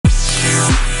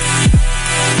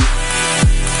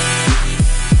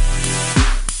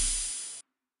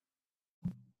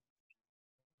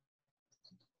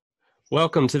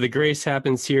Welcome to the Grace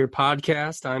Happens Here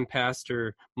podcast. I'm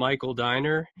Pastor Michael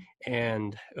Diner,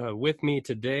 and with me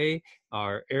today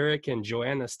are Eric and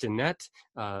Joanna Stinnett,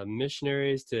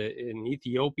 missionaries in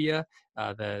Ethiopia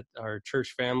that our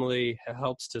church family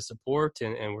helps to support,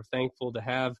 and we're thankful to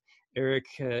have Eric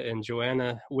and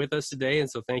Joanna with us today.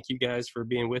 And so thank you guys for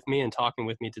being with me and talking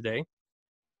with me today.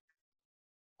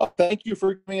 Thank you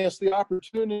for giving us the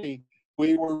opportunity.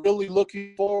 We were really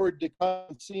looking forward to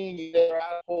come seeing you there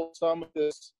at Whole Summit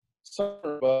this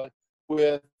summer, but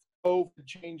with COVID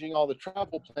changing all the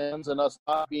travel plans and us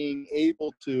not being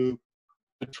able to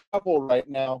travel right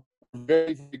now, we're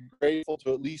very, very grateful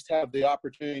to at least have the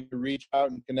opportunity to reach out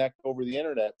and connect over the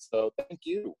internet. So thank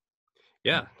you.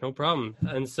 Yeah, no problem.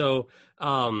 And so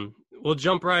we'll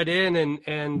jump right in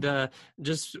and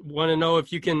just want to know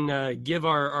if you can give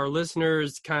our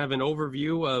listeners kind of an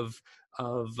overview of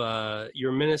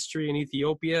your ministry in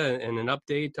Ethiopia and an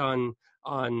update on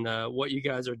what you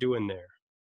guys are doing there.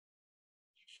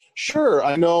 Sure.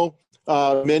 I know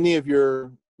many of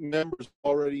your members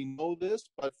already know this,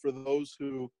 but for those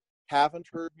who haven't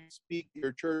heard me speak at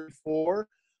your church before,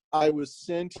 I was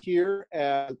sent here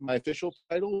as my official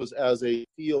title was as a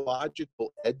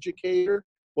theological educator.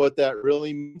 What that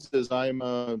really means is I'm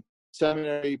a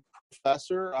seminary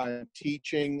professor. I'm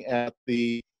teaching at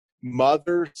the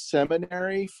Mother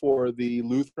Seminary for the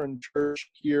Lutheran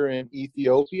Church here in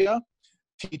Ethiopia,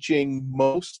 teaching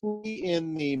mostly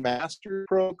in the master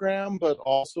program, but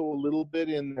also a little bit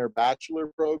in their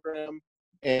bachelor program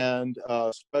and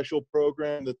a special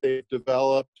program that they've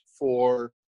developed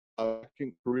for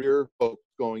career folks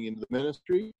going into the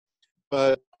ministry.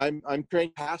 But I'm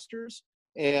trained pastors,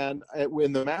 and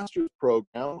in the master's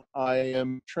program, I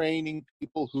am training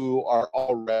people who are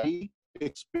already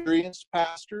experienced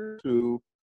pastors,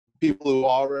 people who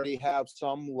already have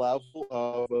some level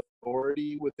of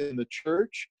authority within the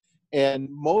church, and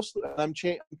mostly I'm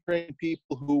training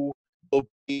people who will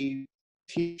be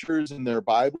teachers in their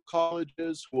Bible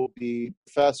colleges, will be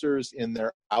professors in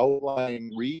their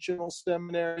outlying regional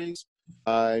seminaries.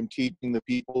 I'm teaching the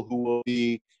people who will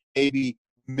be maybe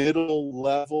middle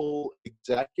level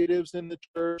executives in the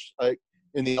church, like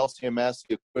in the LCMS,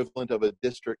 the equivalent of a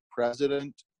district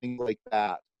president, things like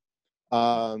that.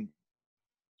 So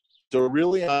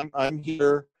really, I'm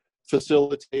here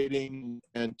facilitating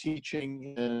and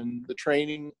teaching and the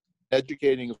training,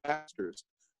 educating of pastors,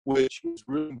 which is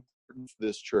really important for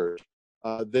this church.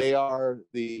 They are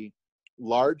the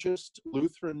largest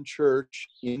Lutheran church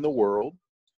in the world,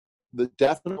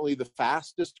 definitely the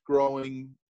fastest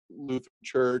growing Lutheran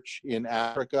church in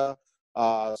Africa.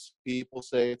 People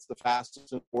say it's the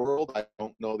fastest in the world. I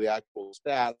don't know the actual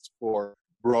stats for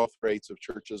growth rates of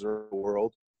churches around the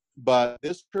world, but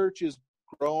this church is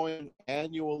growing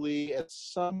annually at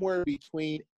somewhere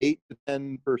between 8 to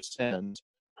 10%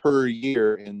 per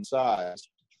year in size.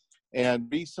 And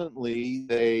recently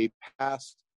they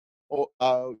passed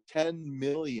 10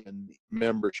 million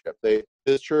membership.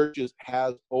 This church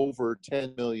has over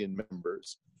 10 million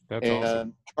members. That's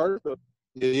awesome. Part of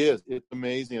it's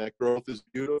amazing. That growth is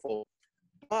beautiful.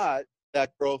 But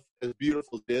that growth, as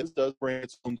beautiful as it is, does bring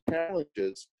its own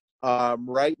challenges.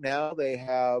 Right now, they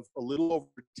have a little over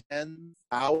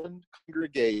 10,000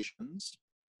 congregations.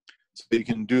 So you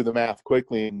can do the math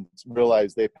quickly and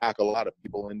realize they pack a lot of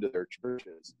people into their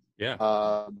churches.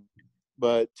 Yeah.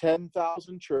 But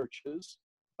 10,000 churches,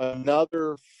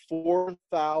 another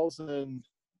 4,000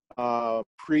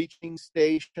 preaching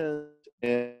stations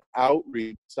and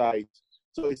outreach sites.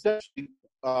 So essentially,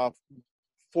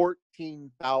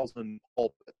 14,000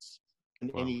 pulpits on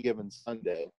any given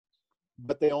Sunday.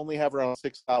 But they only have around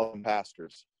 6,000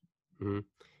 pastors. Mm-hmm.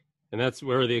 And that's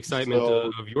where the excitement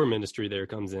of your ministry there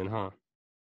comes in, huh?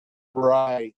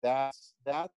 Right. That's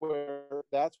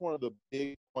one of the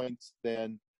big points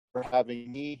then for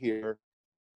having me here,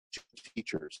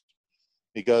 teachers,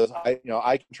 because I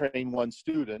can train one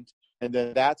student, and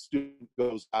then that student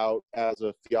goes out as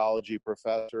a theology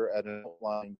professor at an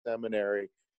outlying seminary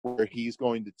where he's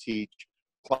going to teach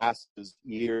classes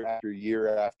year after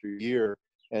year after year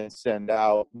and send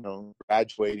out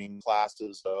graduating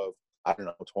classes of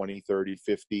 20, 30,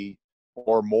 50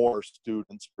 or more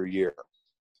students per year.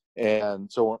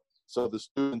 And so the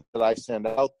students that I send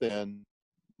out, then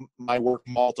my work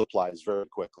multiplies very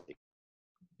quickly.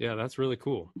 Yeah, that's really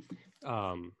cool.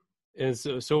 And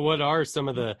so what are some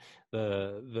of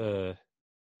the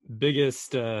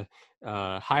biggest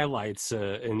highlights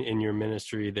in your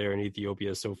ministry there in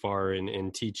Ethiopia so far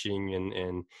in teaching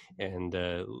and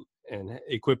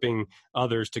equipping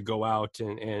others to go out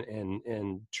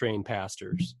and train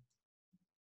pastors?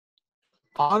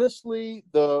 Honestly,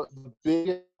 the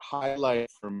biggest highlight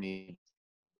for me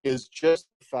is just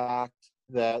the fact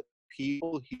that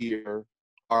people here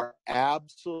are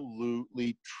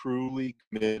absolutely, truly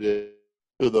committed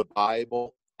to the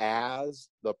Bible as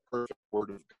the perfect Word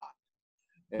of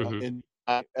God. Mm-hmm. And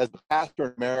as a pastor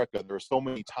in America, there are so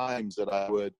many times that I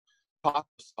would talk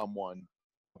to someone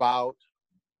about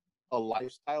a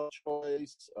lifestyle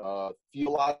choice, a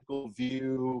theological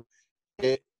view.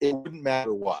 It wouldn't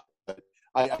matter what. But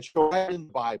I show right in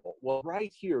the Bible. Well,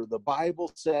 right here, the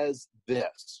Bible says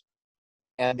this.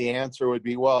 And the answer would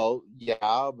be, well, yeah,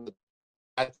 but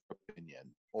that's your opinion.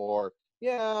 Or,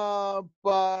 yeah,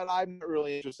 but I'm not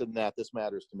really interested in that. This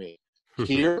matters to me.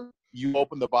 Here, you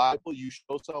open the Bible, you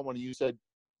show someone, you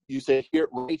say here,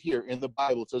 right here in the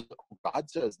Bible, it says, oh, God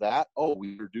says that. Oh,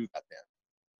 we better do that then.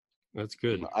 That's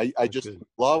good. I just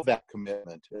love that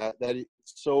commitment. That it's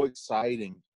so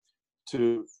exciting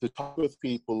to talk with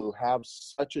people who have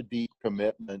such a deep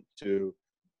commitment to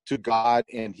God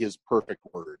and His perfect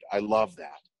Word. I love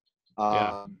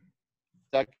that.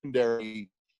 Secondary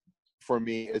for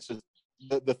me, it's just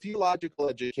the theological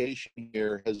education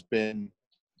here has been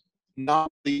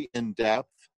not really in depth.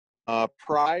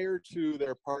 Prior to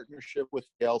their partnership with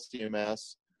the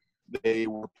LCMS, they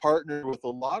were partnered with a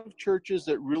lot of churches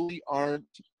that really aren't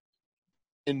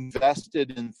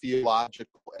invested in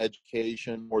theological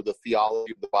education or the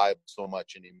theology of the Bible so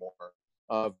much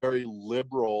anymore. Very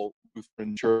liberal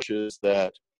Lutheran churches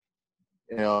that,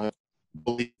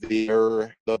 believe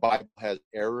the Bible has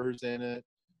errors in it,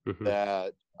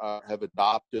 that have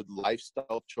adopted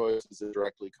lifestyle choices that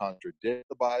directly contradict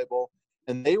the Bible.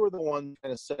 And they were the ones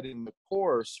kind of setting the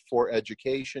course for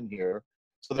education here.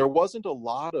 So there wasn't a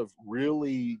lot of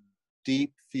really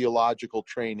deep theological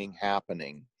training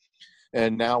happening.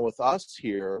 And now with us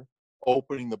here,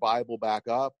 opening the Bible back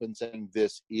up and saying,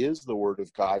 this is the Word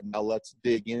of God. Now let's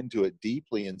dig into it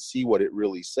deeply and see what it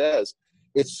really says.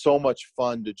 It's so much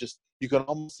fun to just, you can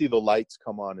almost see the lights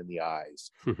come on in the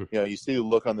eyes. You see the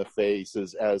look on the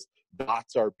faces as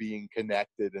dots are being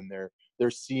connected and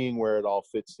they're seeing where it all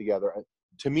fits together.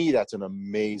 To me, that's an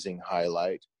amazing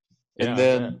highlight. And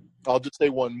then I'll just say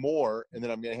one more, and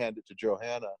then I'm going to hand it to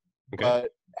Johanna. Okay.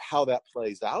 But how that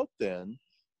plays out then,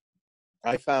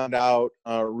 I found out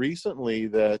recently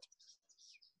that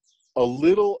a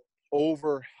little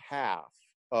over half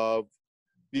of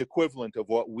the equivalent of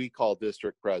what we call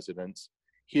district presidents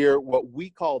here, what we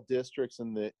call districts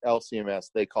in the LCMS,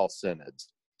 they call synods.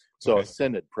 So a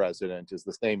synod president is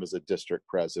the same as a district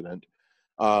president.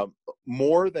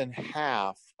 More than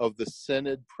half of the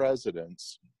synod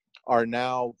presidents are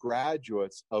now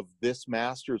graduates of this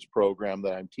master's program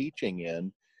that I'm teaching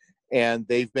in. And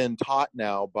they've been taught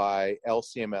now by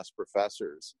LCMS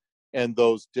professors. And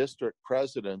those district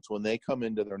presidents, when they come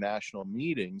into their national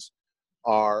meetings,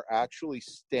 are actually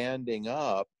standing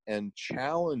up and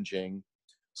challenging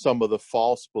some of the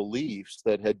false beliefs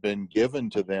that had been given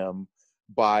to them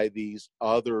by these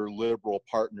other liberal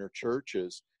partner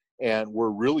churches. And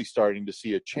we're really starting to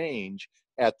see a change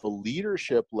at the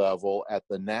leadership level, at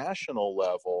the national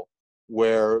level,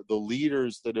 where the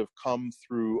leaders that have come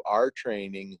through our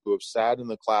training, who have sat in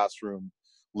the classroom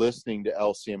listening to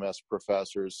LCMS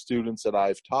professors, students that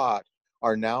I've taught,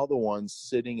 are now the ones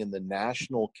sitting in the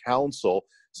national council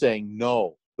saying,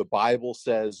 no, the Bible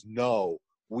says no,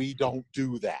 we don't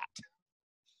do that.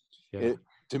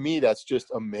 To me, that's just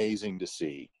amazing to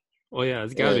see. Well, yeah,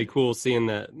 it's got to be cool seeing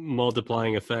that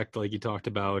multiplying effect, like you talked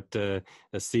about,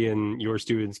 seeing your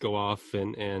students go off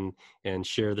and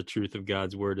share the truth of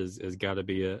God's word has got to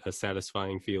be a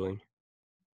satisfying feeling.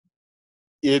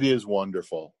 It is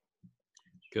wonderful.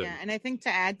 Good. Yeah, and I think to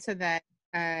add to that,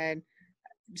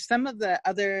 some of the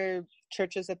other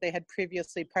churches that they had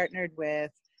previously partnered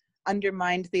with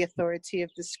undermined the authority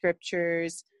of the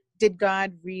scriptures. Did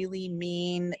God really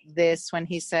mean this when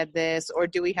he said this? Or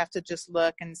do we have to just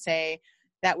look and say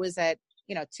that was at,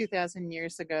 2,000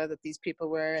 years ago that these people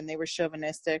were, and they were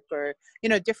chauvinistic, or,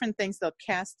 different things. They'll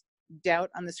cast doubt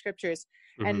on the scriptures.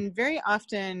 Mm-hmm. And very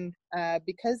often,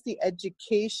 because the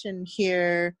education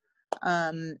here,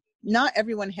 not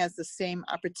everyone has the same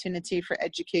opportunity for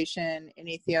education in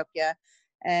Ethiopia.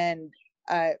 And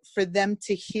for them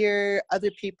to hear other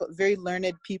people, very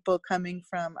learned people coming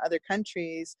from other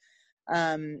countries,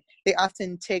 they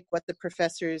often take what the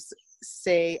professors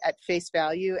say at face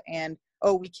value and,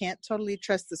 we can't totally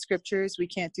trust the scriptures. We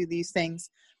can't do these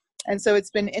things. And so it's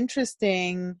been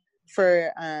interesting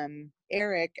for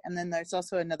Eric. And then there's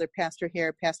also another pastor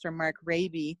here, Pastor Mark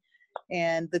Raby.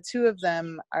 And the two of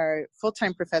them are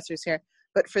full-time professors here.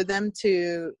 But for them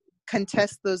to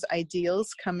contest those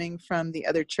ideals coming from the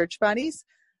other church bodies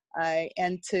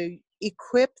and to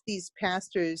equip these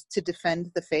pastors to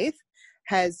defend the faith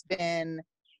has been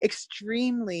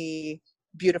extremely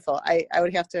beautiful. I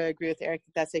would have to agree with Eric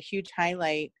that that's a huge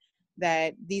highlight,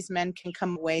 that these men can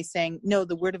come away saying, no,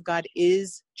 the word of God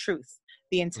is truth.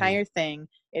 The entire thing,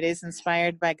 it is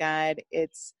inspired by God.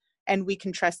 And we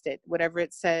can trust it. Whatever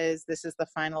it says, this is the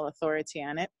final authority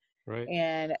on it. Right.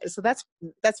 And so that's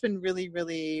been really,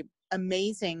 really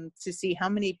amazing to see how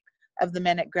many of the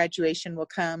men at graduation will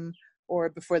come or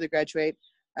before they graduate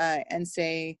and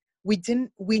say,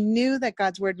 we knew that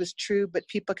God's word was true, but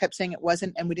people kept saying it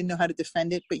wasn't, and we didn't know how to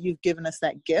defend it, but you've given us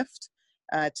that gift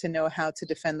to know how to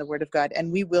defend the word of God,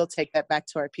 and we will take that back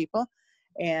to our people.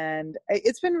 And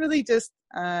it's been really just,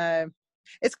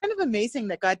 it's kind of amazing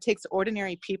that God takes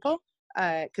ordinary people,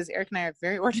 because Eric and I are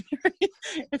very ordinary.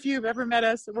 If you've ever met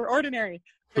us, we're ordinary,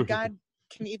 but God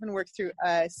can even work through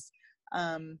us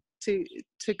to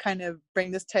kind of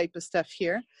bring this type of stuff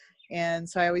here. And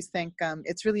so I always think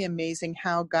it's really amazing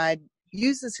how God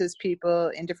uses his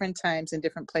people in different times, in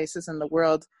different places in the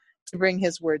world, to bring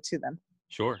his word to them.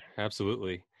 Sure,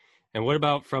 absolutely. And what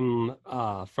about from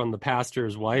the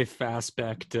pastor's wife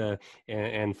aspect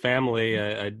and family?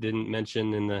 I didn't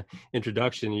mention in the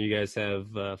introduction, you guys have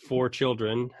 4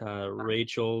 children,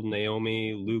 Rachel,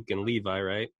 Naomi, Luke, and Levi,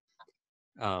 right?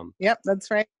 Yep,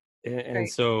 that's right. And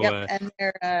so, yep. And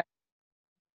they're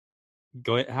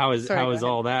go ahead. How is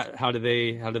all that? How is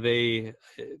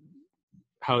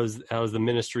the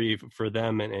ministry for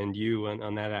them and you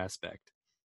on that aspect?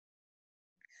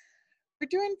 We're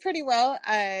doing pretty well.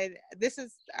 This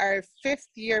is our 5th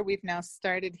year we've now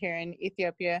started here in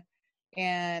Ethiopia.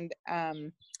 And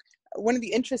one of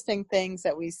the interesting things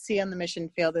that we see on the mission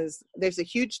field is there's a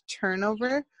huge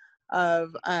turnover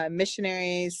of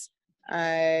missionaries.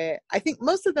 I think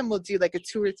most of them will do like a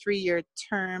 2 or 3 year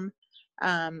term.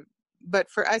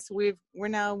 But for us, we're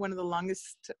now one of the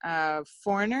longest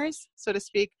foreigners, so to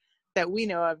speak, that we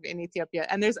know of in Ethiopia.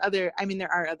 And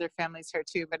there are other families here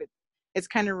too, but it's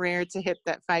kind of rare to hit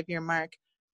that 5-year mark.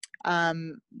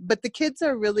 But the kids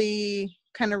are really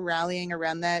kind of rallying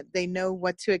around that. They know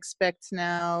what to expect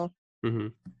now,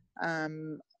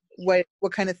 what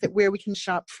kind of where we can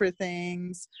shop for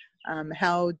things,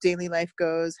 how daily life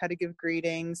goes, how to give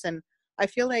greetings. And I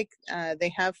feel like they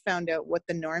have found out what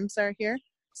the norms are here.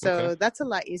 So that's a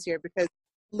lot easier, because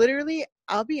literally,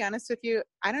 I'll be honest with you,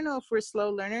 I don't know if we're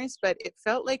slow learners, but it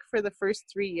felt like for the first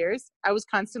 3 years, I was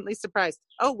constantly surprised.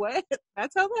 Oh, what?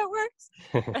 That's how that works?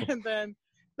 And then,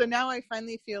 so now I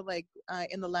finally feel like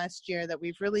in the last year that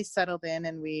we've really settled in,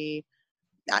 and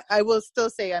I will still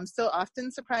say I'm still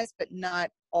often surprised, but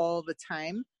not all the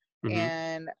time.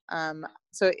 And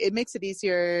so it makes it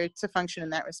easier to function in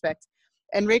that respect.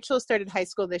 And Rachel started high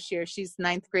school this year. She's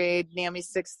 9th grade, Naomi's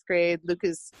 6th grade, Luke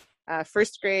is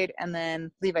 1st grade, and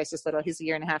then Levi's just little. He's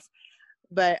 1.5 years.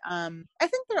 But I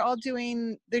think they're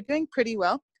doing pretty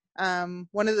well.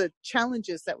 One of the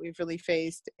challenges that we've really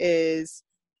faced is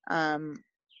how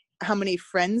many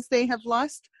friends they have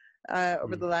lost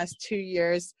over the last 2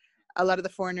 years. A lot of the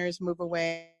foreigners move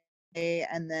away,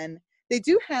 and then they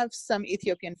do have some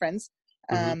Ethiopian friends.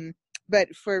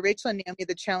 But for Rachel and Naomi,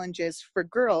 the challenge is for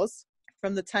girls,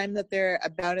 from the time that they're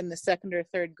about in the 2nd or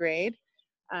 3rd grade,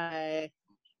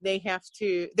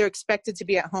 they're expected to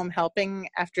be at home helping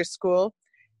after school.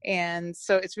 And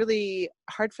so it's really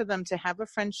hard for them to have a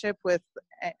friendship with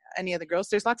any of the girls.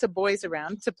 There's lots of boys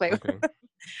around to play with,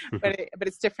 but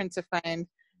it's different to find,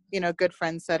 good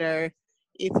friends that are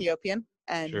Ethiopian.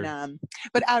 And,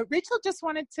 but Rachel just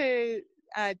wanted to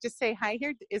just say hi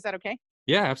here. Is that okay?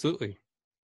 Yeah, absolutely.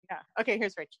 Yeah. Okay.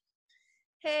 Here's Rachel.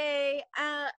 Hey,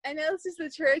 I know this is the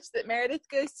church that Meredith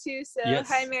goes to, so yes.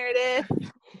 Hi, Meredith.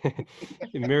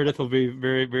 Meredith will be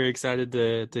very, very excited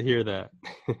to hear that.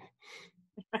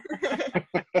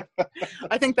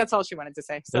 I think that's all she wanted to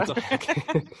say. So. That's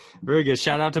okay. Very good.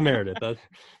 Shout out to Meredith.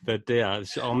 But yeah,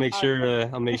 I'll make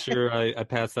sure I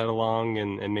pass that along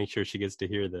and make sure she gets to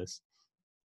hear this.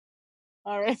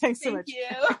 All right. Thanks so much.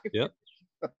 Thank you. Yep.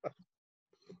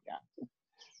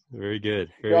 Very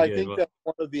good. I think that's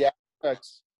one of the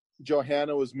aspects.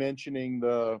 Johanna was mentioning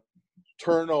the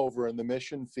turnover in the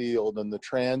mission field and the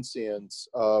transience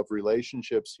of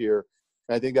relationships here.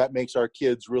 And I think that makes our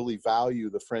kids really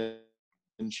value the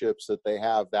friendships that they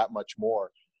have that much more.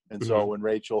 And so when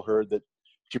Rachel heard that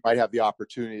she might have the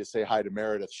opportunity to say hi to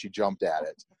Meredith, she jumped at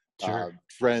it. Sure.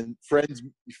 Friends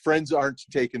aren't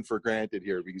taken for granted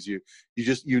here, because you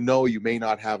may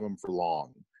not have them for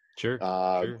long. Sure.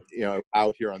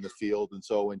 Out here on the field. And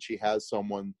so when she has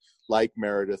someone like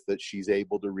Meredith that she's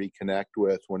able to reconnect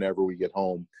with whenever we get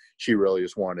home, she really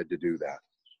just wanted to do that.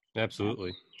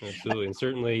 Absolutely. And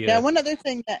certainly. One other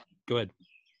thing that. Go ahead.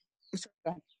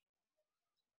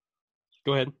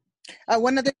 Go ahead.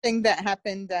 One other thing that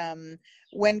happened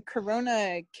when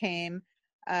Corona came,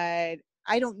 I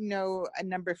don't know a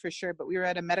number for sure, but we were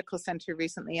at a medical center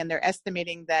recently, and they're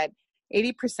estimating that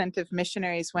 80% of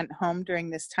missionaries went home during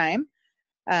this time.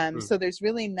 So there's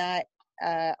really not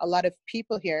a lot of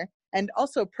people here. And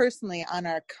also personally on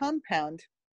our compound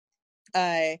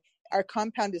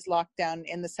is locked down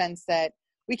in the sense that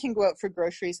we can go out for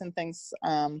groceries and things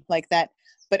like that.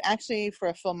 But actually for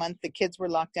a full month, the kids were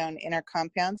locked down in our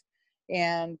compound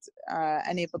and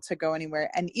unable to go anywhere.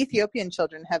 And Ethiopian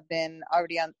children have been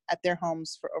already at their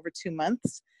homes for over 2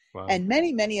 months. Wow. And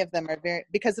many of them are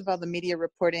because of all the media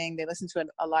reporting, they listen to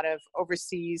a lot of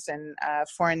overseas and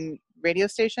foreign radio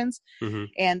stations,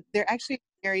 and they're actually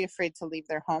very afraid to leave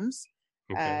their homes.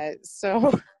 Okay.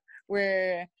 So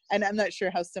and I'm not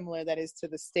sure how similar that is to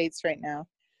the States right now.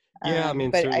 Yeah, I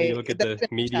mean, certainly you look at the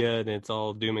media and it's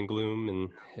all doom and gloom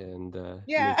and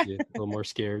makes you a little more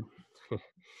scared.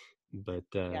 But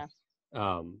yeah,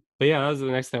 that was the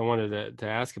next thing I wanted to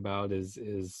ask about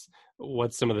is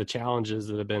what some of the challenges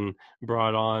that have been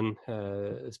brought on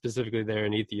specifically there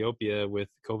in Ethiopia with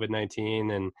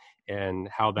COVID-19 and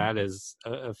how that has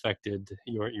affected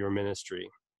your ministry.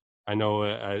 I know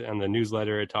on the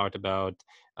newsletter it talked about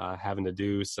having to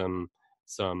do some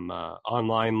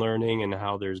online learning and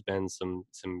how there's been some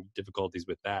difficulties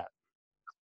with that.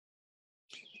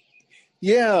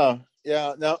 Yeah.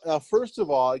 Now, first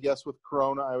of all, I guess with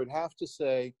Corona, I would have to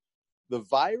say the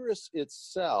virus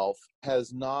itself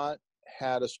has not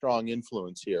had a strong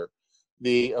influence here.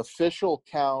 The official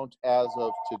count as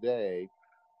of today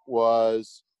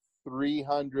was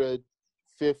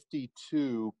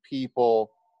 352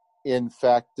 people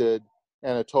infected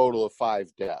and a total of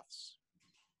 5 deaths.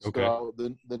 Okay. So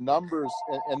the numbers,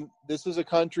 and this is a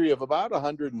country of about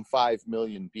 105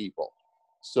 million people.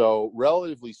 So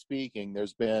relatively speaking,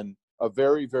 there's been a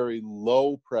very, very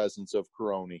low presence of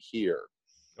Corona here.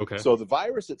 Okay. So the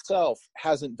virus itself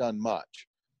hasn't done much,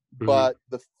 but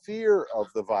the fear of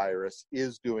the virus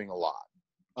is doing a lot.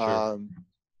 Sure.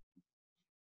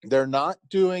 They're not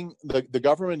doing, the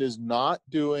government is not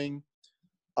doing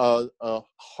a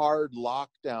hard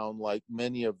lockdown like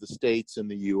many of the states in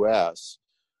the U.S.,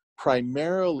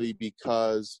 primarily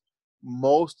because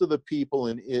most of the people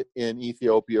in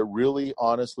Ethiopia really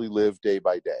honestly live day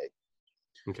by day.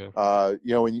 Okay.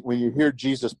 When you hear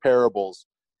Jesus parables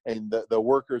and the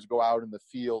workers go out in the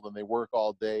field and they work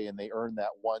all day and they earn that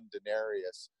 1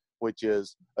 denarius, which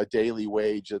is a daily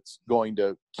wage that's going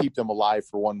to keep them alive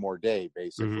for one more day,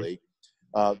 basically.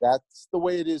 That's the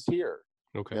way it is here.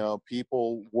 Okay.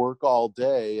 People work all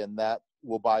day and that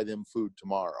will buy them food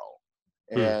tomorrow.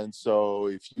 And so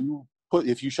if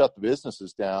you shut the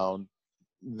businesses down,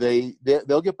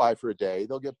 they'll get by for a day.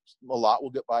 A lot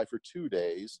will get by for 2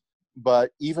 days,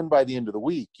 but even by the end of the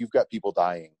week, you've got people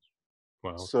dying.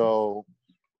 Wow. So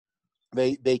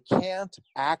they can't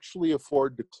actually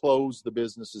afford to close the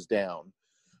businesses down,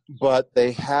 but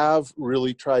they have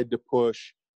really tried to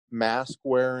push mask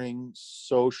wearing,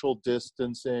 social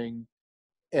distancing,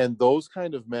 and those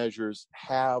kind of measures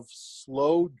have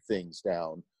slowed things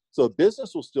down. So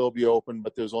business will still be open,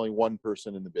 but there's only one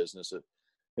person in the business.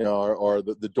 Or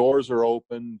the doors are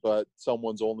open, but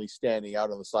someone's only standing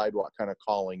out on the sidewalk kind of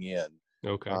calling in.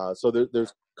 Okay. So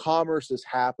there's commerce is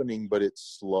happening, but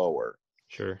it's slower.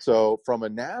 Sure. So from a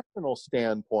national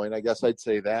standpoint, I guess I'd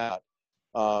say that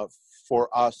for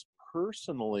us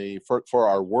personally, for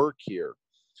our work here,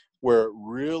 where it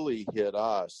really hit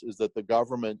us is that the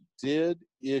government did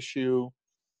issue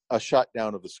a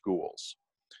shutdown of the schools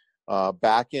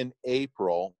back in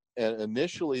April. And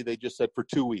initially they just said for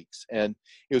 2 weeks. And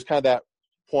it was kind of that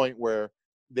point where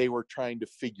they were trying to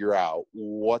figure out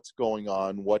what's going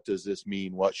on. What does this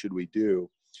mean? What should we do?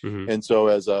 And so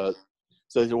they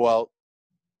said, well,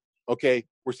 okay,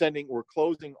 we're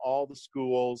closing all the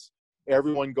schools.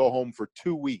 Everyone go home for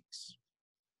 2 weeks.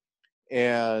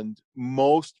 And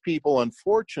most people,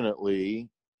 unfortunately,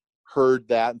 heard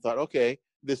that and thought, okay,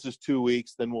 this is 2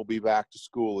 weeks, then we'll be back to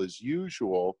school as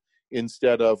usual,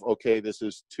 instead of, okay, this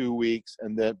is 2 weeks,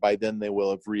 and then by then they will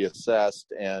have reassessed,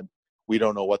 and we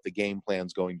don't know what the game plan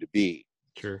is going to be.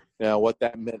 Sure. Now, what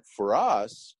that meant for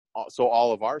us, so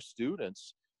all of our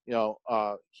students,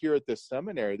 here at this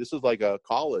seminary, this is like a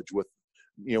college with,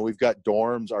 we've got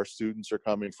dorms. Our students are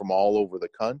coming from all over the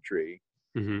country.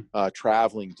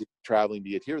 Traveling to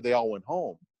get here. They all went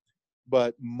home,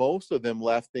 but most of them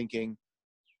left thinking,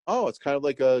 oh, it's kind of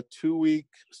like a 2-week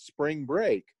spring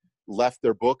break. Left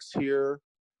their books here,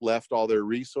 left all their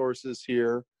resources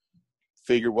here,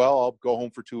 figured, well, I'll go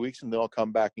home for 2 weeks and then I'll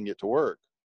come back and get to work.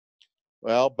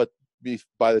 Well, but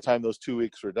by the time those 2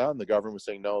 weeks were done, the government was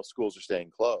saying, no, schools are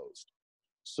staying closed.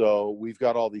 So we've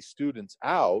got all these students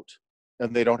out,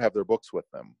 and they don't have their books with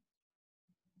them.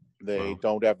 They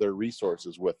don't have their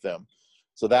resources with them.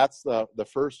 So that's the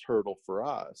first hurdle for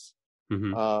us.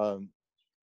 Mm-hmm.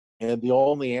 And the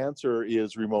only answer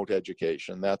is remote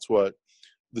education. That's what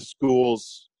the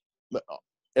schools,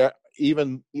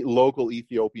 even local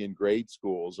Ethiopian grade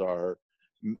schools, are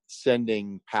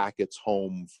sending packets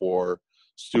home for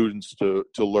students to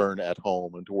learn at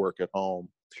home and to work at home.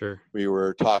 Sure. We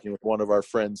were talking with one of our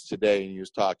friends today, and he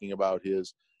was talking about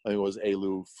his, I think it was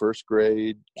Elu, first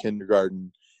grade,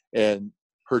 kindergarten, and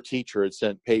her teacher had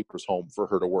sent papers home for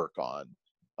her to work on.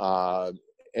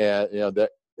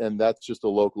 And that's just a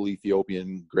local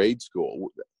Ethiopian grade school.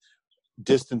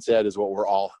 Distance ed is what we're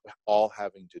all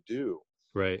having to do.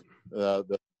 Right.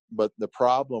 But the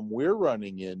problem we're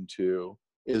running into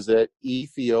is that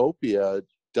Ethiopia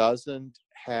doesn't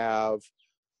have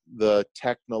the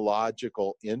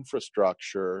technological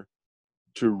infrastructure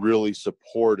to really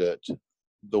support it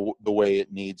the way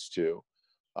it needs to.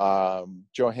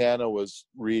 Johanna was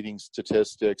reading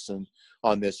statistics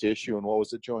on this issue, and what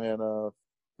was it, Johanna?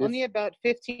 Only about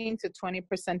 15 to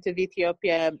 20% of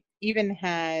Ethiopia even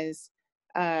has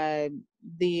they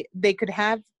could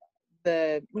have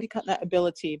the, what do you call that,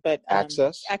 ability, but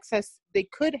access. They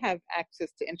could have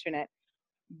access to internet,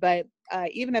 but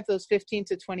even at those 15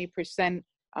 to 20%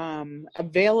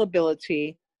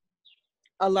 availability,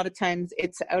 a lot of times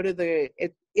it's out of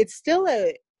it's still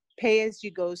a pay as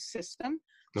you go system.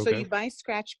 Okay. So you buy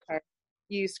scratch card,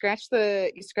 you scratch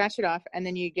it off, and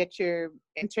then you get your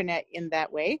internet in that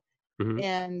way. Mm-hmm.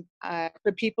 And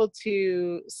for people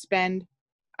to spend,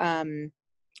 maybe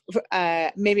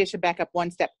I should back up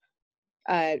one step.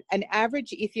 An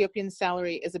average Ethiopian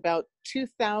salary is about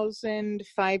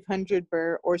 2,500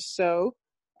 birr or so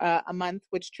a month,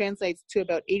 which translates to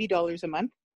about $80 a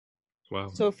month. Wow.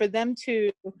 So for them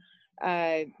to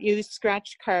use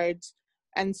scratch cards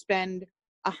and spend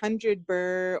 100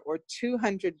 birr or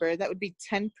 200 birr, that would be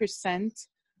 10%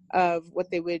 of what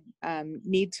they would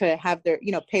need to have their,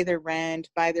 pay their rent,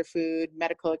 buy their food,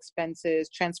 medical expenses,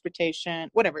 transportation,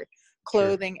 whatever,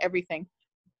 clothing, sure. Everything.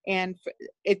 And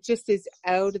it just is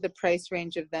out of the price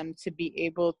range of them to be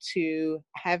able to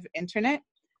have internet.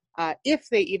 If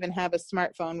they even have a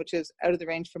smartphone, which is out of the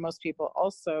range for most people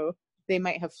also, they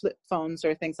might have flip phones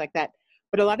or things like that.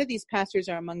 But a lot of these pastors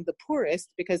are among the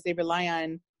poorest because they rely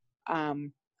on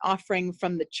offering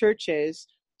from the churches.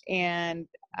 And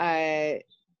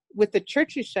with the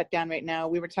churches shut down right now,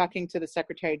 we were talking to the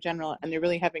Secretary General, and they're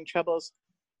really having troubles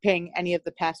paying any of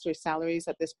the pastors' salaries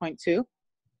at this point too.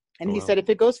 And he said if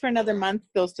it goes for another month,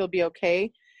 they'll still be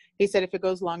okay. He said if it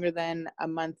goes longer than a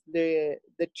month, the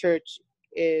church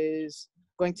is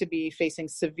going to be facing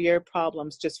severe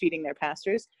problems just feeding their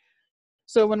pastors.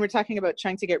 So when we're talking about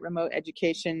trying to get remote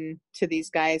education to these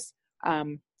guys,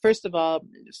 first of all,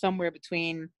 somewhere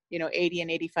between 80 and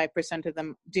 85% of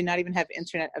them do not even have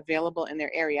internet available in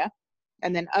their area.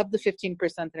 And then of the 15%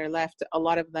 that are left, a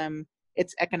lot of them,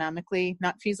 it's economically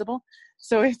not feasible.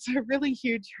 So it's a really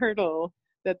huge hurdle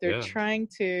that they're trying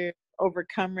to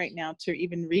overcome right now to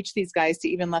even reach these guys, to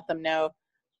even let them know,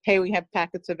 hey, we have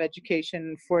packets of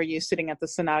education for you sitting at the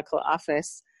synodical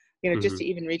office, mm-hmm. just to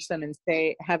even reach them and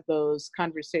have those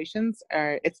conversations.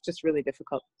 It's just really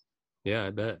difficult. Yeah, I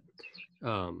bet.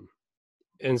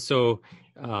 And so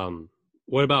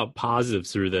what about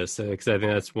positives through this? Because I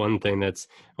think that's one thing that's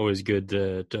always good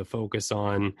to focus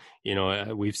on.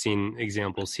 We've seen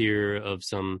examples here of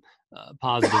some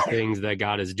positive things that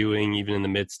God is doing, even in the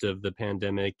midst of the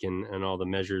pandemic and all the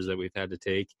measures that we've had to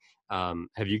take.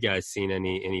 Have you guys seen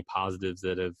any positives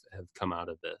that have come out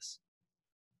of this?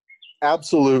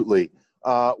 Absolutely.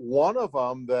 One of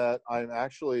them that I'm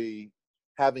actually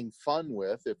having fun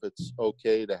with, if it's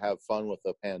okay to have fun with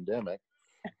a pandemic,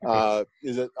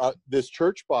 is that this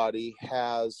church body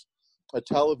has a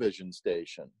television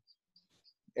station.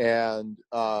 And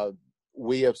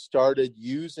we have started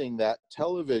using that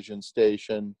television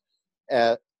station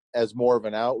as more of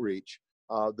an outreach.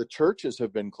 The churches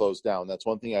have been closed down. That's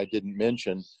one thing I didn't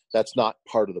mention. That's not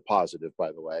part of the positive,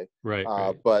 by the way. Right.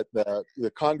 But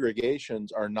the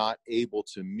congregations are not able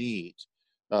to meet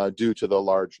due to the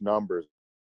large numbers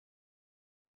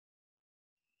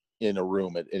in a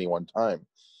room at any one time.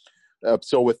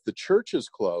 So with the churches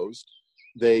closed,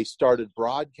 they started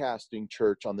broadcasting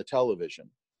church on the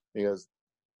television, because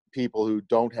people who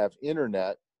don't have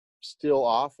internet, still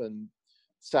often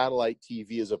satellite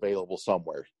TV is available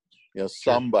somewhere.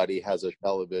 Somebody has a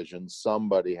television,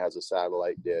 somebody has a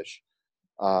satellite dish.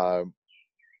 And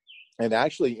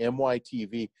actually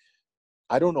MYTV,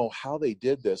 I don't know how they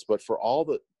did this, but for all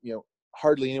the,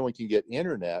 hardly anyone can get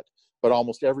internet. but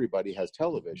almost everybody has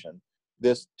television.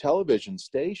 This television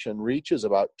station reaches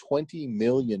about 20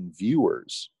 million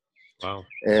viewers. Wow.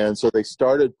 And so they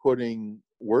started putting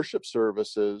worship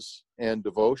services and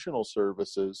devotional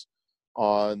services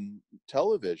on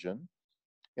television.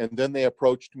 And then they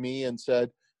approached me and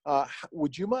said,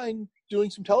 would you mind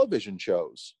doing some television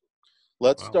shows?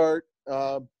 Let's start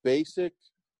basic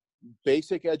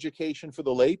education for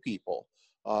the lay people.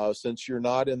 Since you're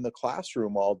not in the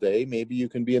classroom all day, maybe you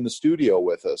can be in the studio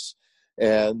with us.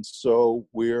 And so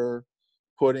we're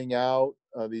putting out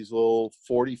these little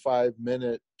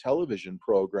 45-minute television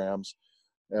programs.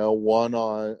 One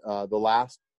on the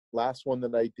last one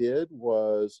that I did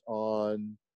was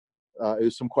on it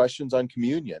was some questions on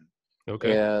communion.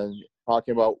 Okay. And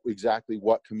talking about exactly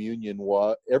what communion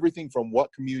was, everything from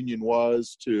what communion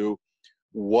was to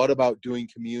what about doing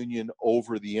communion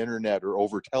over the internet or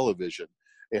over television.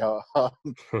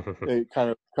 It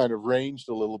kind of ranged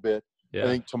a little bit. Yeah. I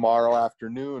think tomorrow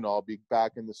afternoon I'll be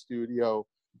back in the studio,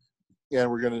 and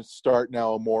we're going to start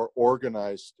now a more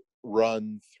organized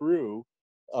run through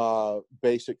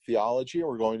basic theology.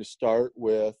 We're going to start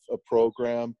with a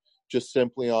program just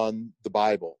simply on the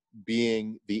Bible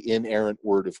being the inerrant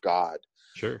Word of God,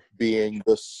 sure, being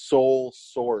the sole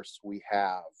source we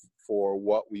have for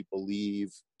what we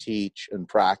believe, teach, and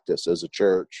practice as a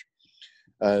church.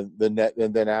 And then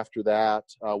after that,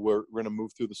 we're going to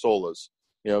move through the solas.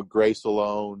 Grace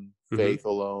alone, faith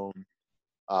alone,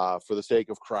 for the sake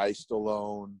of Christ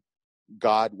alone,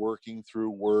 God working through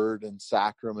word and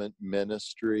sacrament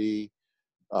ministry,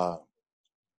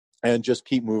 and just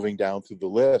keep moving down through the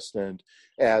list. And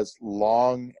as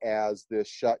long as this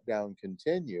shutdown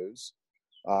continues,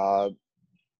 Makani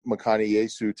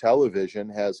Yesu Television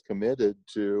has committed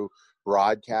to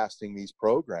broadcasting these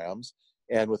programs.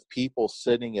 And with people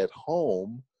sitting at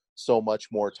home so much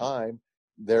more time,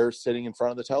 they're sitting in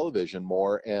front of the television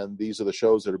more, and these are the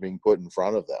shows that are being put in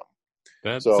front of them.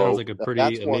 That sounds like a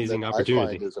pretty amazing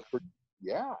opportunity.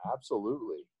 Yeah,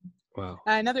 absolutely. Wow.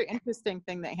 Another interesting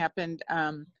thing that happened,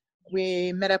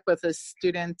 we met up with a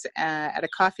student at a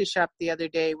coffee shop the other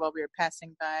day while we were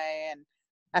passing by, and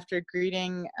after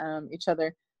greeting each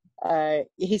other,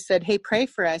 he said, "Hey, pray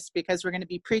for us because we're going to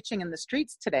be preaching in the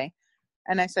streets today."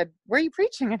 And I said, "Where are you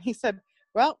preaching?" And he said,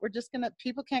 "Well, we're just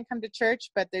people can't come to church,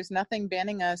 but there's nothing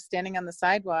banning us standing on the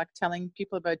sidewalk telling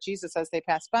people about Jesus as they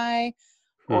pass by,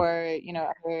 or,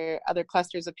 other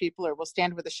clusters of people, or we'll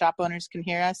stand where the shop owners can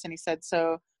hear us." And he said,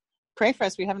 "So pray for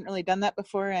us. We haven't really done that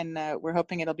before, and we're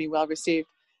hoping it'll be well received."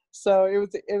 So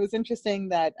it was interesting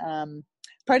that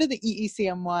part of the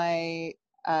EECMY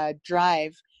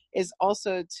drive is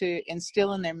also to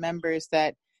instill in their members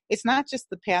that it's not just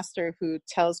the pastor who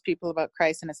tells people about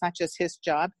Christ, and it's not just his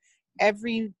job.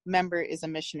 Every member is a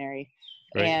missionary.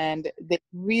 Right. And they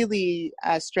really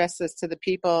stress this to the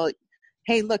people.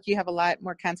 Hey, look, you have a lot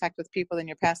more contact with people than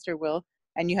your pastor will,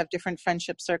 and you have different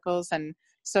friendship circles. And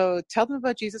so tell them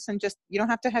about Jesus, and you don't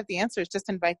have to have the answers, just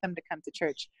invite them to come to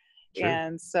church. Sure.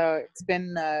 And so it's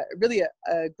been really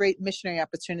a great missionary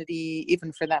opportunity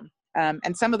even for them.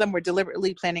 And some of them were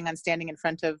deliberately planning on standing in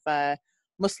front of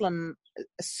Muslim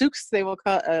souks, they will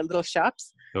call little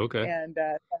shops. Okay. And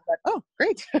I thought, oh,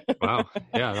 great. Wow.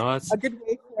 Yeah, no, that's a good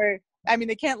way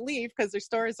they can't leave because their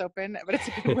store is open, but it's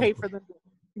a good way for them to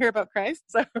hear about Christ.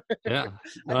 So yeah,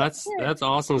 no, that's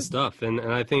awesome stuff. And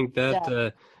I think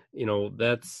that,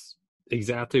 that's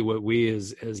exactly what we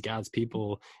as God's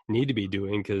people need to be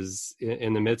doing, because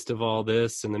in the midst of all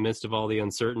this, in the midst of all the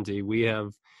uncertainty, we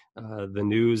have the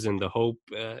news and the hope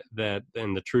and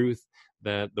the truth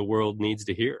that the world needs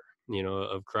to hear,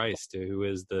 of Christ, who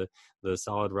is the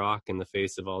solid rock in the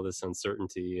face of all this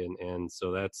uncertainty. And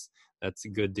so that's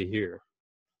good to hear.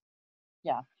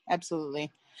 Yeah,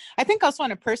 absolutely. I think also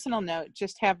on a personal note,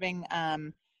 just having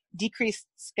decreased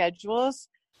schedules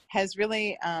has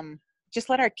really just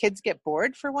let our kids get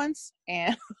bored for once,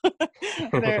 and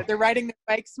they're riding their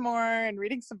bikes more and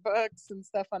reading some books and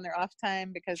stuff on their off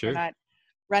time because Sure. They're not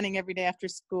running every day after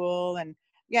school. And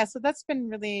yeah, so that's been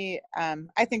really,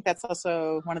 I think that's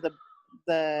also one of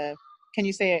the can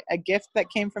you say a gift that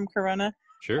came from Corona?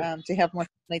 Sure. To have more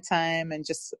family time and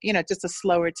just a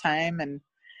slower time and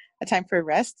a time for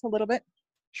rest a little bit.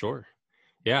 Sure.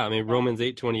 Yeah, I mean, Romans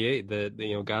 8:28,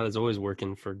 that God is always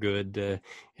working for good,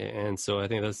 and so I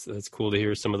think that's cool to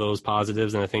hear some of those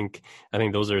positives, and I think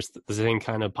those are the same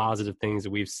kind of positive things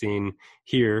that we've seen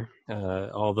here.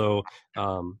 Although I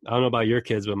don't know about your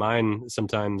kids, but mine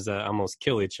sometimes almost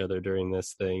kill each other during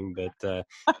this thing. But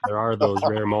there are those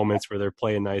rare moments where they're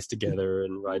playing nice together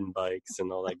and riding bikes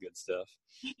and all that good stuff.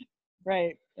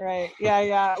 Right.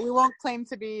 Yeah. We won't claim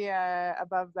to be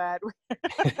above that.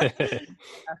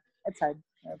 It's hard.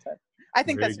 It's hard. I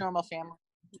think Very, that's normal family.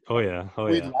 oh yeah.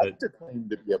 We'd like to claim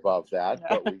to be above that,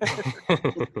 but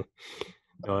we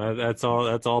No, that's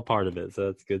all part of it. So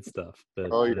that's good stuff. But,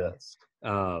 oh yes.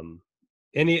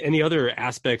 Any other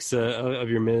aspects of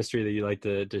your ministry that you'd like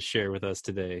to share with us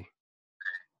today?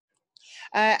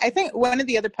 I think one of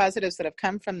the other positives that have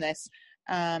come from this,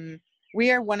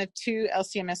 we are one of 2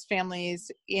 LCMS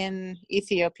families in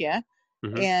Ethiopia.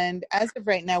 Mm-hmm. And as of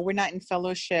right now, we're not in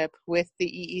fellowship with the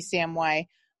EECMY.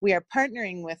 We are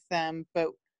partnering with them, but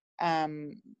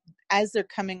as they're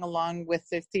coming along with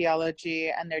their theology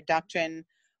and their doctrine,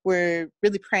 we're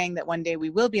really praying that one day we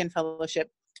will be in fellowship.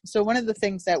 So one of the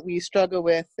things that we struggle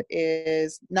with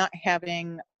is not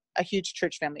having a huge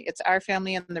church family. It's our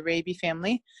family and the Raby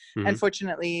family. Mm-hmm.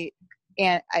 Unfortunately,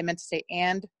 and I meant to say,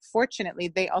 and fortunately,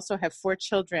 they also have 4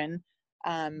 children.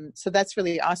 So that's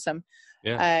really awesome.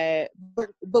 Yeah.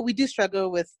 But we do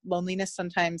struggle with loneliness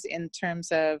sometimes in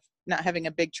terms of not having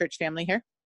a big church family here.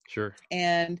 Sure.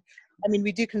 And I mean,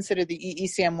 we do consider the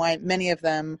EECMY, many of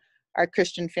them are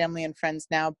Christian family and friends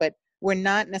now, but we're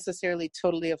not necessarily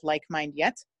totally of like mind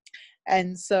yet.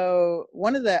 And so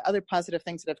one of the other positive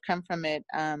things that have come from it,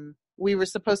 we were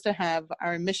supposed to have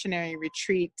our missionary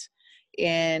retreat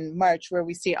in March where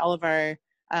we see all of our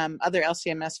other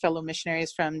LCMS fellow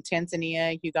missionaries from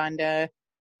Tanzania, Uganda,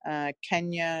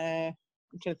 Kenya.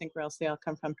 I'm trying to think where else they all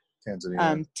come from.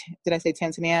 Tanzania. Did I say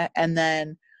Tanzania? And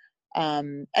then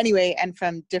anyway, and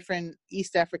from different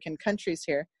East African countries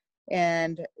here.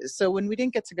 And so when we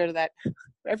didn't get to go to that,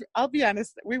 I'll be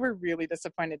honest, we were really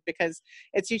disappointed because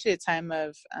it's usually a time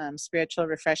of spiritual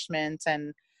refreshment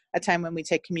and a time when we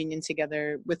take communion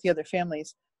together with the other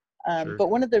families. Sure. But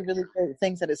one of the really great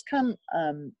things that has come,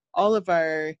 all of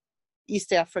our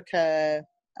East Africa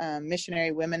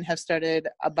missionary women have started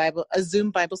a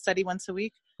Zoom Bible study once a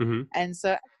week. Mm-hmm. And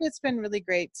so it's been really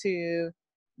great to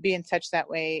be in touch that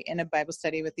way in a Bible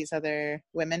study with these other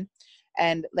women.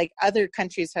 And like other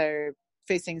countries are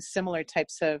facing similar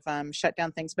types of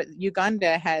shutdown things, but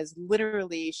Uganda has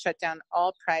literally shut down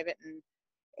all private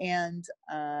and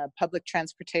public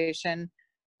transportation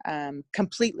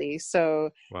completely. So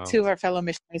Wow. 2 of our fellow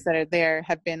missionaries that are there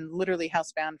have been literally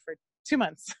housebound for 2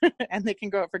 months and they can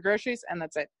go out for groceries and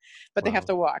that's it. But they have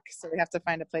to walk. So they have to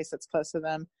find a place that's close to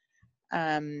them.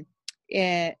 I'm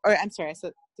sorry.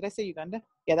 So did I say Uganda?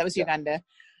 Yeah, that was Uganda.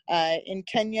 In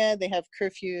Kenya, they have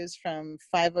curfews from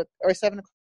 5 or 7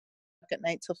 o'clock at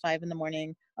night till 5 in the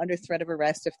morning under threat of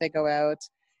arrest if they go out.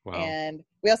 Wow. And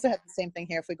we also have the same thing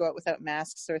here. If we go out without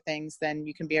masks or things, then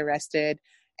you can be arrested.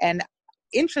 And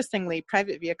interestingly,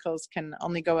 private vehicles can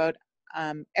only go out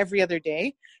every other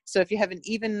day. So if you have an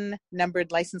even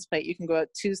numbered license plate, you can go out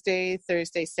Tuesday,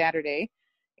 Thursday, Saturday.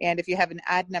 And if you have an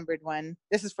odd numbered one,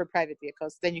 this is for private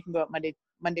vehicles, then you can go out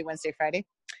Monday, Wednesday, Friday.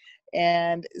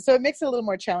 And so it makes it a little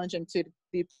more challenging to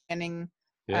be planning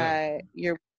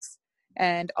your weeks.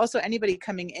 And also anybody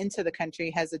coming into the country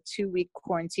has a 2-week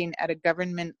quarantine at a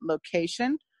government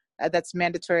location that's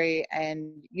mandatory,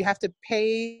 and you have to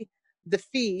pay the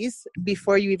fees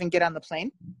before you even get on the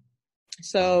plane.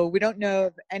 So we don't know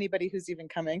of anybody who's even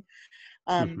coming.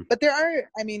 But there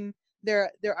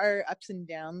are ups and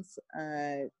downs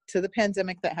to the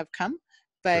pandemic that have come.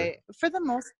 But for the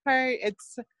most part,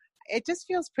 it just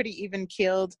feels pretty even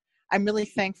keeled. I'm really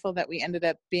thankful that we ended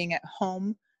up being at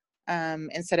home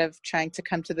instead of trying to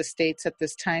come to the States at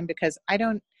this time, because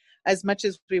as much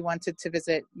as we wanted to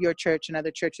visit your church and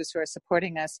other churches who are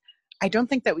supporting us, I don't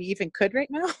think that we even could right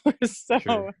now. So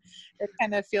it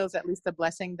kind of feels at least a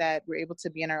blessing that we're able to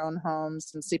be in our own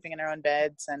homes and sleeping in our own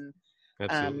beds. And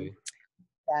absolutely.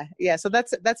 Yeah. So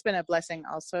that's been a blessing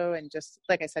also. And just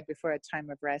like I said before, a time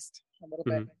of rest a little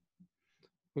bit.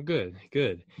 Well, good.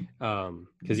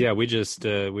 Because we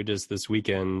just this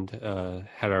weekend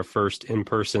had our first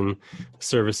in-person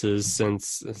services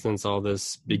since all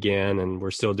this began, and we're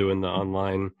still doing the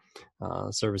online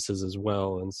services as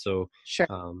well. And so,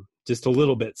 just a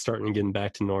little bit starting getting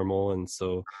back to normal, and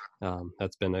so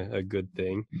that's been a good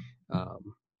thing.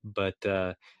 But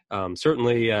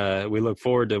certainly we look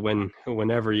forward to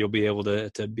whenever you'll be able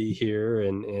to be here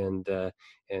and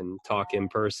talk in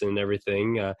person and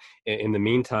everything. In the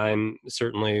meantime,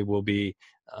 certainly we'll be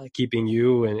keeping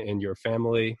you and your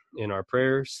family in our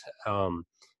prayers.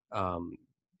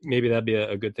 Maybe that'd be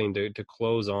a good thing to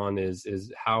close on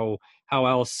is how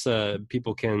else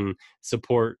people can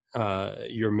support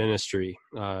your ministry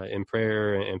in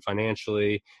prayer and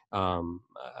financially.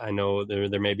 I know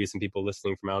there may be some people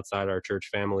listening from outside our church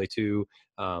family too.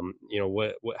 How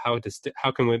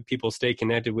can people stay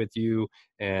connected with you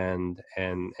and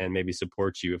maybe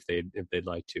support you if they'd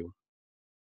like to?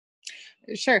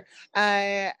 Sure.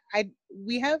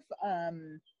 We have,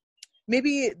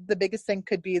 maybe the biggest thing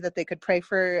could be that they could pray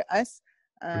for us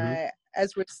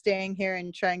as we're staying here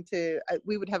and trying to,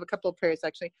 we would have a couple of prayers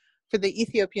actually for the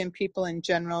Ethiopian people in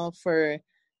general, for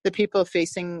the people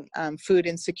facing food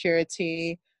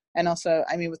insecurity, and also,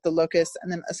 I mean, with the locusts,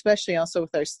 and then especially also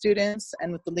with our students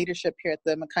and with the leadership here at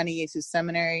the Makani Jesus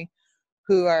Seminary,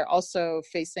 who are also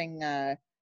facing,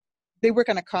 they work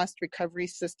on a cost recovery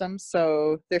system.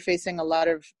 So they're facing a lot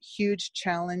of huge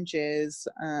challenges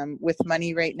with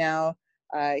money right now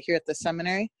here at the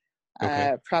seminary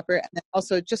proper. And then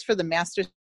also just for the masters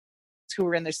who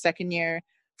are in their second year,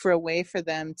 for a way for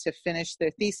them to finish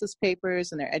their thesis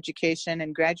papers and their education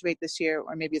and graduate this year,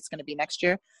 or maybe it's going to be next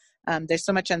year. There's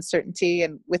so much uncertainty,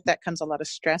 and with that comes a lot of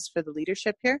stress for the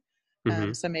leadership here.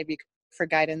 So maybe for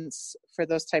guidance for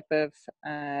those type of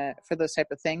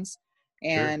things.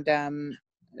 And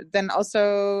then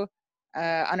also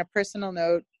on a personal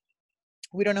note,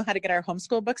 we don't know how to get our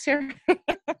homeschool books here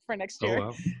for next year.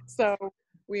 Wow. So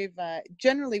we've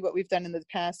generally what we've done in the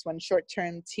past, when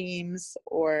short-term teams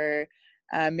or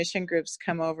mission groups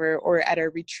come over, or at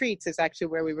our retreats, is actually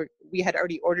where we had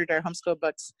already ordered our homeschool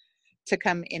books to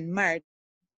come in March,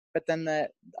 but then the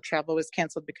travel was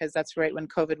canceled because that's right when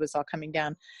COVID was all coming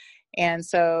down. And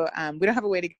so we don't have a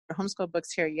way to get our homeschool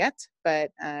books here yet,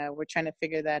 but we're trying to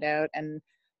figure that out. And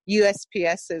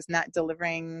USPS is not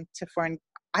delivering to foreign,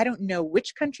 I don't know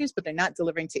which countries, but they're not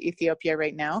delivering to Ethiopia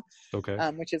right now,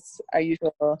 which is our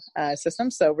usual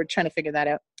system. So we're trying to figure that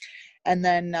out. And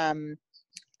then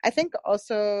I think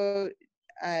also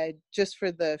just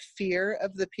for the fear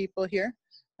of the people here,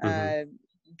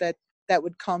 that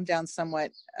would calm down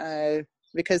somewhat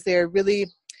because they're really,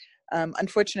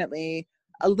 unfortunately,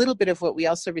 a little bit of what we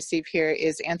also receive here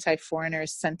is anti-foreigner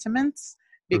sentiments,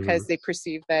 because they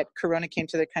perceive that Corona came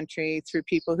to their country through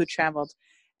people who traveled.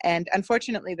 And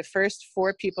unfortunately, the first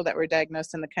 4 people that were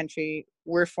diagnosed in the country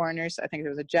were foreigners. I think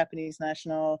there was a Japanese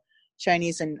national,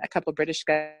 Chinese, and a couple British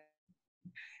guys.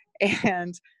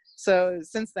 And so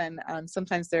since then,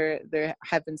 sometimes there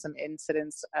have been some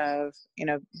incidents of,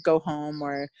 go home,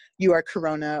 or you are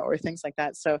Corona, or things like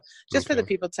that. So just for the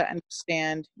people to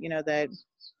understand, that,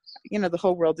 the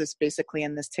whole world is basically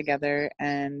in this together,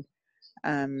 and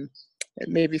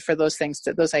maybe for those things,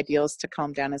 those ideals to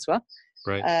calm down as well.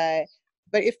 Right.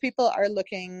 But if people are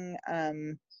looking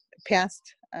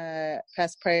past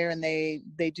prayer, and they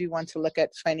do want to look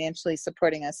at financially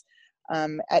supporting us,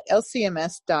 at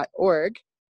lcms.org,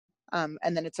 and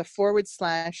then it's a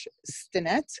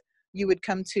 /Stinnett, you would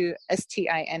come to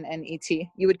STINNET.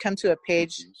 You would come to a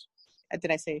page. Did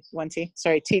I say 1T?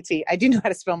 Sorry, TT. I do know how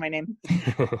to spell my name.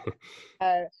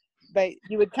 But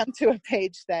you would come to a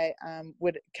page that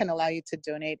can allow you to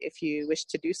donate if you wish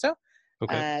to do so.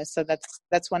 So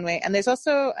that's one way. And there's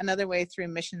also another way through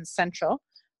Mission Central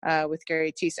with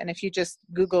Gary Teese. And if you just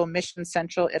Google Mission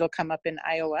Central, it'll come up in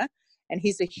Iowa. And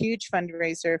he's a huge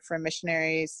fundraiser for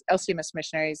missionaries, LCMS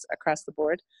missionaries across the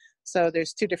board. So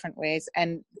there's 2 different ways.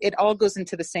 And it all goes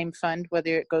into the same fund,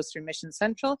 whether it goes through Mission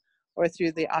Central or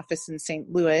through the office in St.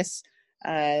 Louis.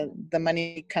 The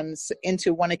money comes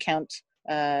into one account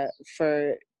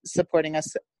for supporting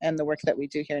us and the work that we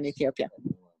do here in Ethiopia.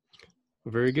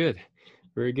 Very good.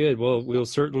 Very good. Well, we'll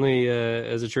certainly,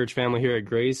 as a church family here at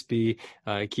Grace, be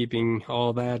keeping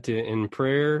all that in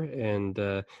prayer,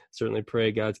 and certainly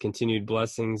pray God's continued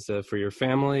blessings for your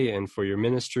family and for your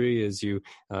ministry as you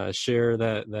share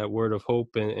that word of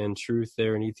hope and truth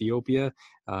there in Ethiopia,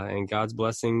 and God's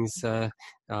blessings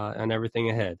on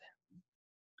everything ahead.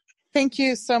 Thank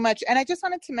you so much. And I just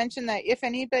wanted to mention that if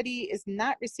anybody is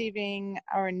not receiving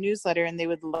our newsletter and they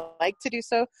would like to do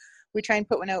so, we try and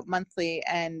put one out monthly,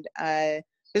 and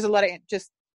there's a lot of just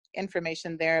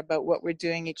information there about what we're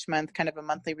doing each month, kind of a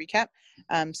monthly recap.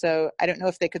 So I don't know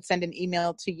if they could send an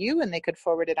email to you and they could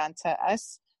forward it on to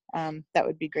us. That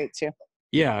would be great too.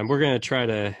 Yeah, and we're going to try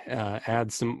to add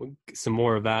some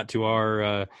more of that to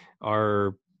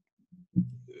our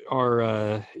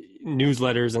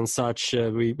newsletters and such.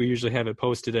 We usually have it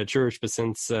posted at church, but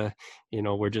since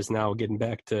we're just now getting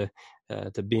back to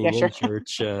being in church,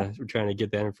 we're trying to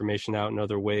get that information out in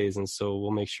other ways, and so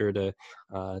we'll make sure to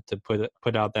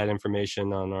put out that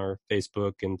information on our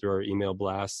Facebook and through our email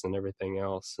blasts and everything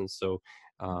else. And so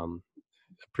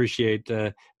appreciate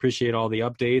all the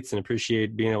updates, and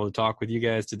appreciate being able to talk with you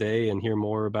guys today and hear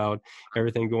more about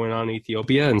everything going on in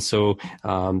Ethiopia. And so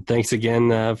thanks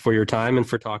again for your time and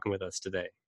for talking with us today.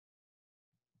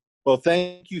 Well,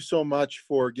 thank you so much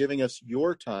for giving us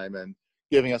your time and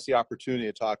giving us the opportunity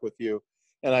to talk with you.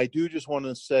 And I do just want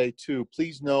to say too,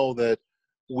 please know that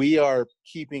we are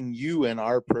keeping you in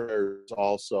our prayers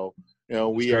also. You know,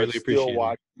 we are Surely still appreciate it.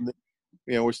 watching.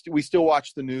 You know, we still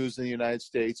watch the news in the United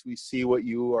States. We see what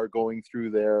you are going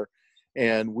through there,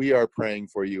 and we are praying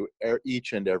for you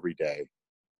each and every day.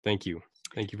 Thank you.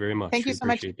 Thank you very much. Thank you so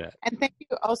much. Appreciate that. And thank you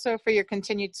also for your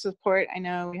continued support. I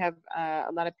know we have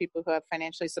a lot of people who have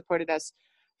financially supported us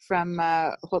from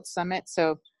Holt Summit.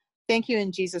 So thank you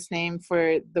in Jesus' name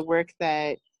for the work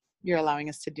that you're allowing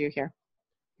us to do here.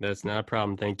 That's not a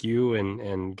problem. Thank you,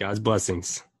 and God's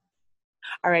blessings.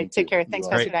 All right. Take care. Thanks,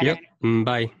 Pastor Diner. Yep.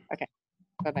 Bye. Okay.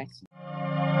 Bye-bye.